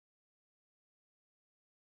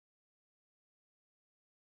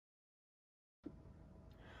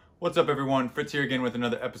What's up everyone, Fritz here again with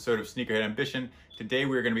another episode of Sneakerhead Ambition. Today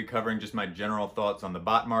we're going to be covering just my general thoughts on the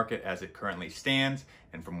bot market as it currently stands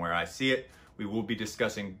and from where I see it. We will be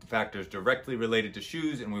discussing factors directly related to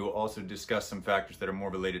shoes, and we will also discuss some factors that are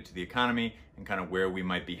more related to the economy and kind of where we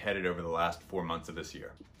might be headed over the last 4 months of this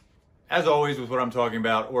year. As always with what I'm talking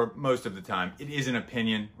about, or most of the time, it is an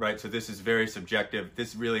opinion, right? So this is very subjective.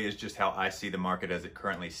 This really is just how I see the market as it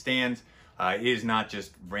currently stands. It is not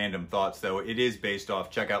just random thoughts though. It is based off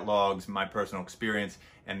checkout logs, my personal experience,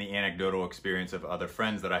 and the anecdotal experience of other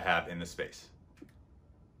friends that I have in the space.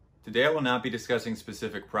 Today I will not be discussing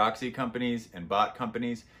specific proxy companies and bot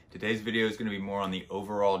companies. Today's video is going to be more on the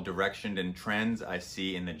overall direction and trends I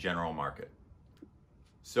see in the general market.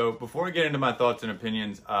 So before I get into my thoughts and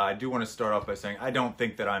opinions, I do want to start off by saying I don't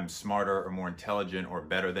think that I'm smarter or more intelligent or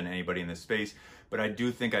better than anybody in this space, but I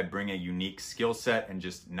do think I bring a unique skill set and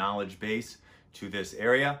just knowledge base to this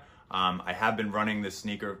area. I have been running this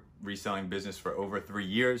sneaker reselling business for over 3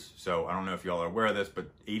 years, so I don't know if y'all are aware of this,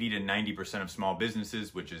 but 80 to 90% of small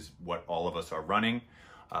businesses, which is what all of us are running,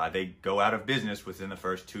 they go out of business within the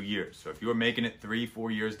first 2 years. So if you're making it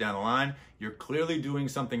 3-4 years down the line, you're clearly doing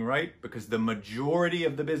something right, because the majority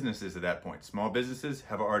of the businesses at that point, small businesses,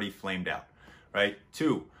 have already flamed out, right?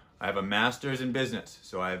 2, I have a master's in business.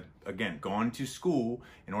 So I've, again, gone to school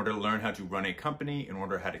in order to learn how to run a company, in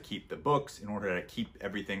order how to keep the books, in order to keep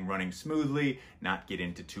everything running smoothly, not get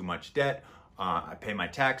into too much debt. I pay my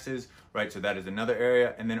taxes, right? So that is another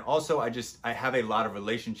area. And then also I have a lot of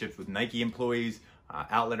relationships with Nike employees,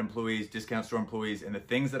 outlet employees, discount store employees, and the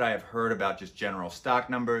things that I have heard about just general stock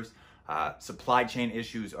numbers, supply chain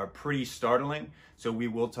issues are pretty startling. So we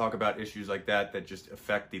will talk about issues like that just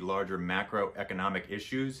affect the larger macroeconomic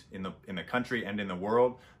issues in the country and in the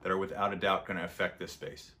world that are without a doubt going to affect this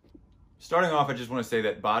space. Starting off, I just want to say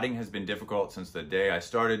that botting has been difficult since the day I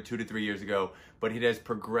started 2 to 3 years ago, but it has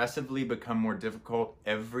progressively become more difficult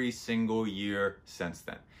every single year since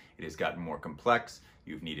then. It has gotten more complex.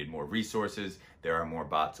 You've needed more resources. There are more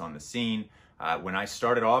bots on the scene. When I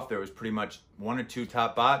started off, there was pretty much 1 or 2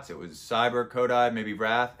 top bots. It was Cyber, Kodai, maybe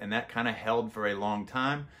Wrath, and that kind of held for a long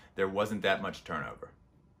time. There wasn't that much turnover.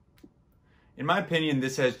 In my opinion,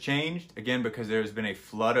 this has changed, again, because there's been a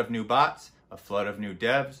flood of new bots, a flood of new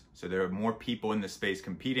devs, so there are more people in the space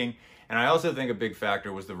competing. And I also think a big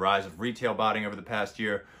factor was the rise of retail botting over the past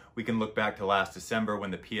year. We can look back to last December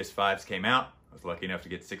when the PS5s came out. I was lucky enough to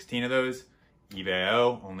get 16 of those. eBay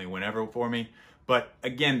only whenever for me. But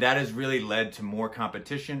again, that has really led to more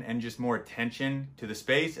competition and just more attention to the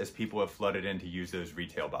space as people have flooded in to use those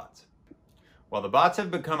retail bots. While the bots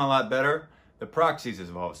have become a lot better, the proxies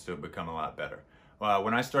have also become a lot better.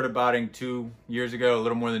 When I started botting 2 years ago, a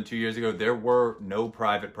little more than 2 years ago, there were no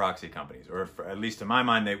private proxy companies, or at least to my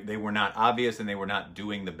mind, they were not obvious and they were not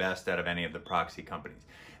doing the best out of any of the proxy companies.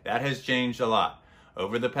 That has changed a lot.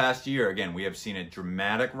 Over the past year, again, we have seen a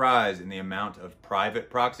dramatic rise in the amount of private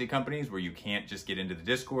proxy companies where you can't just get into the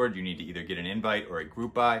Discord. You need to either get an invite or a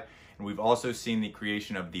group buy. And we've also seen the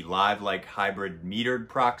creation of the live-like hybrid metered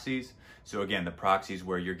proxies. So again, the proxies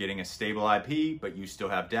where you're getting a stable IP, but you still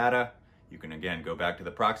have data. You can, again, go back to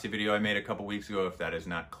the proxy video I made a couple weeks ago if that is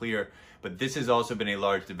not clear. But this has also been a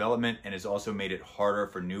large development and has also made it harder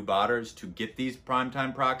for new botters to get these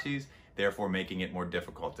primetime proxies, therefore making it more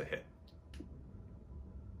difficult to hit.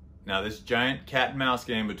 Now, this giant cat and mouse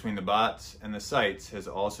game between the bots and the sites has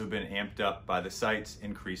also been amped up by the sites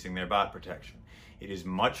increasing their bot protection. It is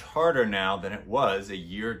much harder now than it was a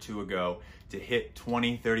year or 2 ago to hit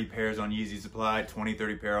 20-30 pairs on Yeezy Supply,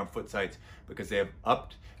 20-30 pair on Foot sites, because they have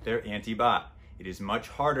upped their anti-bot. It is much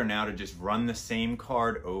harder now to just run the same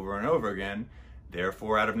card over and over again,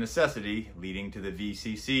 therefore out of necessity leading to the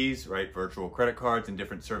VCCs, right, virtual credit cards and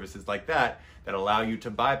different services like that allow you to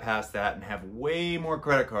bypass that and have way more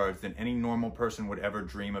credit cards than any normal person would ever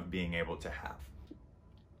dream of being able to have.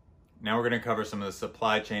 Now we're going to cover some of the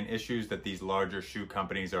supply chain issues that these larger shoe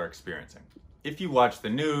companies are experiencing. If you watch the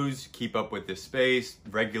news, keep up with this space,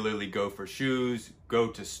 regularly go for shoes, go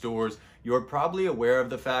to stores, you're probably aware of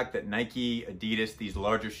the fact that Nike, Adidas, these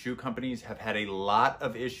larger shoe companies have had a lot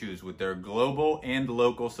of issues with their global and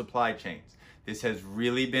local supply chains. This has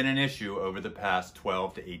really been an issue over the past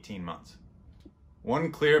 12 to 18 months.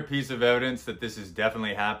 One clear piece of evidence that this is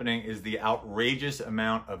definitely happening is the outrageous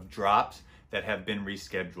amount of drops that have been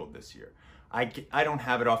rescheduled this year. I don't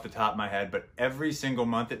have it off the top of my head, but every single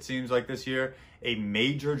month it seems like this year, a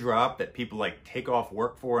major drop that people like take off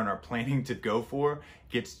work for and are planning to go for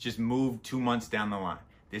gets just moved 2 months down the line.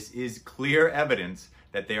 This is clear evidence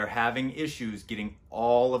that they are having issues getting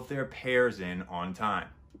all of their pairs in on time.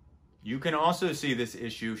 You can also see this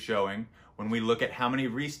issue showing when we look at how many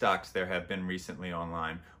restocks there have been recently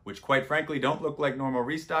online, which quite frankly don't look like normal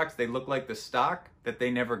restocks. They look like the stock that they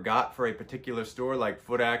never got for a particular store like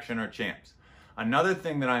Foot Action or Champs. Another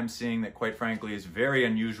thing that I'm seeing that quite frankly is very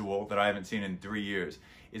unusual that I haven't seen in 3 years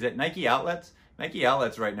is at Nike outlets. Nike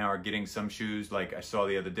outlets right now are getting some shoes like I saw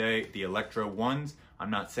the other day, the Electro 1s. I'm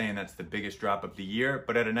not saying that's the biggest drop of the year,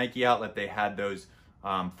 but at a Nike outlet they had those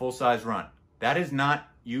full-size run. That is not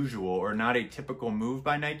usual or not a typical move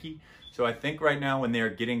by Nike. So I think right now when they're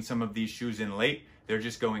getting some of these shoes in late, they're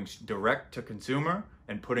just going direct to consumer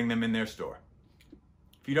and putting them in their store.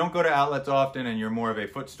 If you don't go to outlets often and you're more of a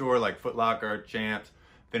foot store like Foot Locker, Champs,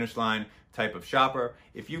 Finish Line type of shopper,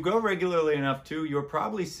 if you go regularly enough too, you're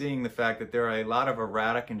probably seeing the fact that there are a lot of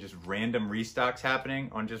erratic and just random restocks happening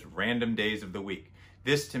on just random days of the week.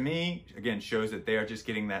 This to me, again, shows that they are just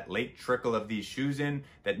getting that late trickle of these shoes in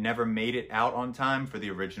that never made it out on time for the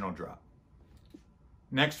original drop.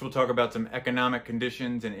 Next, we'll talk about some economic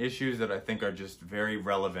conditions and issues that I think are just very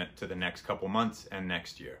relevant to the next couple months and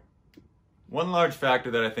next year. One large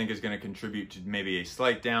factor that I think is going to contribute to maybe a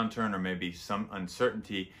slight downturn or maybe some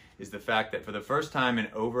uncertainty is the fact that for the first time in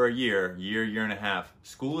over a year and a half,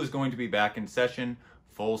 school is going to be back in session,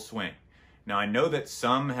 full swing. Now, I know that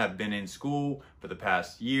some have been in school for the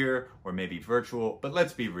past year or maybe virtual, but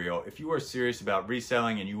let's be real. If you are serious about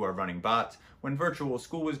reselling and you are running bots, when virtual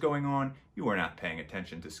school was going on, you were not paying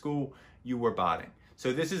attention to school, you were botting.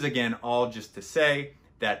 So this is again all just to say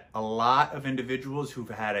that a lot of individuals who've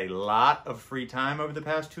had a lot of free time over the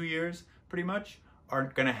past 2 years, pretty much,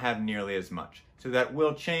 aren't gonna have nearly as much. So that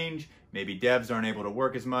will change. Maybe devs aren't able to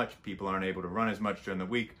work as much, people aren't able to run as much during the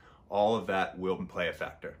week. All of that will play a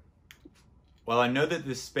factor. While I know that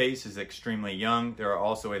this space is extremely young, there are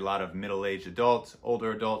also a lot of middle-aged adults,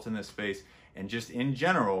 older adults in this space, and just in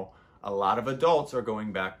general, a lot of adults are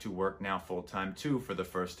going back to work now full-time too for the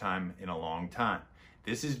first time in a long time.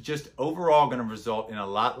 This is just overall going to result in a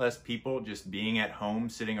lot less people just being at home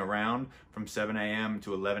sitting around from 7 a.m.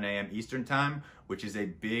 to 11 a.m. Eastern time, which is a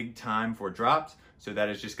big time for drops. So that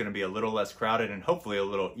is just going to be a little less crowded and hopefully a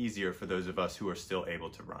little easier for those of us who are still able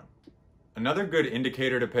to run. Another good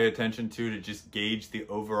indicator to pay attention to just gauge the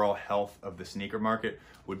overall health of the sneaker market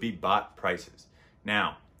would be bot prices.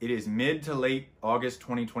 Now, it is mid to late August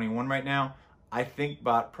 2021 right now. I think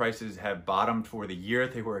bot prices have bottomed for the year.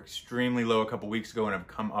 They were extremely low a couple weeks ago and have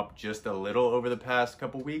come up just a little over the past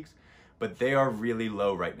couple weeks, but they are really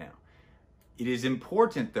low right now. It is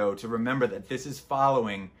important though to remember that this is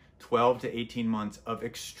following 12 to 18 months of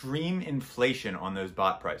extreme inflation on those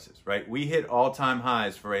bot prices, right? We hit all-time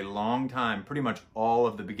highs for a long time, pretty much all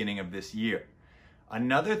of the beginning of this year.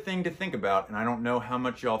 Another thing to think about, and I don't know how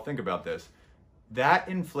much y'all think about this, that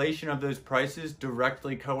inflation of those prices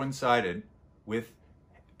directly coincided with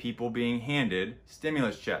people being handed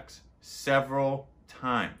stimulus checks several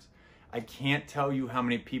times. I can't tell you how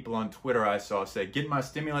many people on Twitter I saw say, get my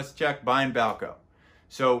stimulus check, buying Balco.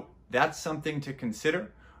 So that's something to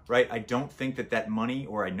consider, right? I don't think that that money,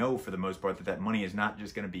 or I know for the most part that that money is not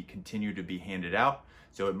just going to be continue to be handed out.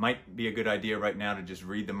 So it might be a good idea right now to just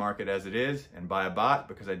read the market as it is and buy a bot,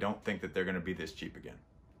 because I don't think that they're going to be this cheap again.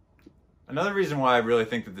 Another reason why I really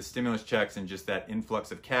think that the stimulus checks and just that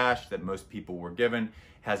influx of cash that most people were given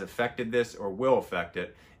has affected this or will affect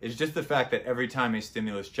it is just the fact that every time a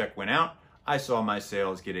stimulus check went out, I saw my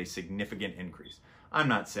sales get a significant increase. I'm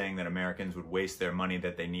not saying that Americans would waste their money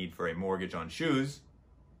that they need for a mortgage on shoes,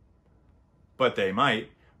 but they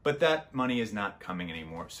might, but that money is not coming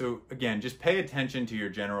anymore. So again, just pay attention to your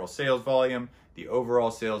general sales volume, the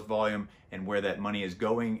overall sales volume, and where that money is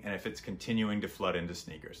going, and if it's continuing to flood into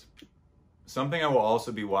sneakers. Something I will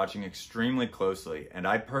also be watching extremely closely, and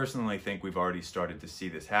I personally think we've already started to see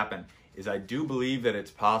this happen, is I do believe that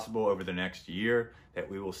it's possible over the next year that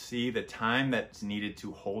we will see the time that's needed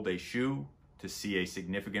to hold a shoe to see a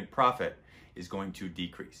significant profit is going to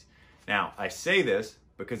decrease. Now, I say this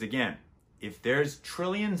because again, if there's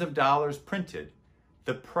trillions of dollars printed,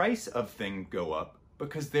 the price of things go up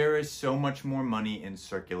because there is so much more money in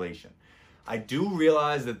circulation. I do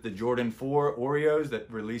realize that the Jordan 4 Oreos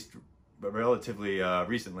that released relatively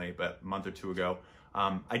recently, about a month or two ago,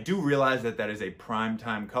 I do realize that that is a prime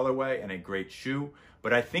time colorway and a great shoe,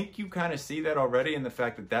 but I think you kind of see that already in the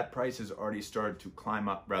fact that that price has already started to climb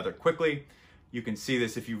up rather quickly. You can see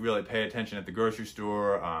this if you really pay attention at the grocery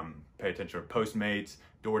store, pay attention to Postmates,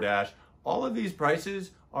 DoorDash. All of these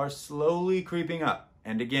prices are slowly creeping up.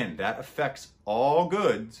 And again, that affects all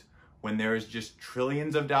goods when there is just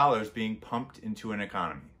trillions of dollars being pumped into an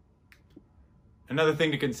economy. Another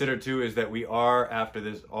thing to consider too is that we are, after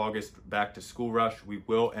this August back to school rush, we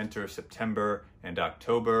will enter September and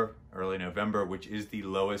October, early November, which is the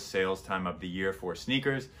lowest sales time of the year for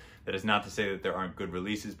sneakers. That is not to say that there aren't good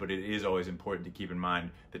releases, but it is always important to keep in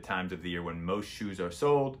mind the times of the year when most shoes are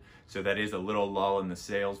sold. So that is a little lull in the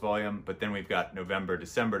sales volume, but then we've got November,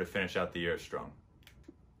 December to finish out the year strong.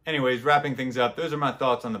 Anyways, wrapping things up, those are my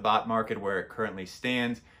thoughts on the bot market where it currently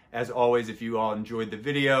stands. As always, if you all enjoyed the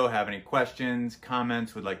video, have any questions,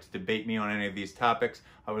 comments, would like to debate me on any of these topics,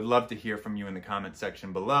 I would love to hear from you in the comment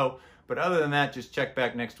section below. But other than that, just check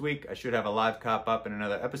back next week. I should have a live cop up in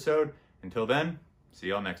another episode. Until then, see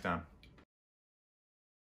y'all next time.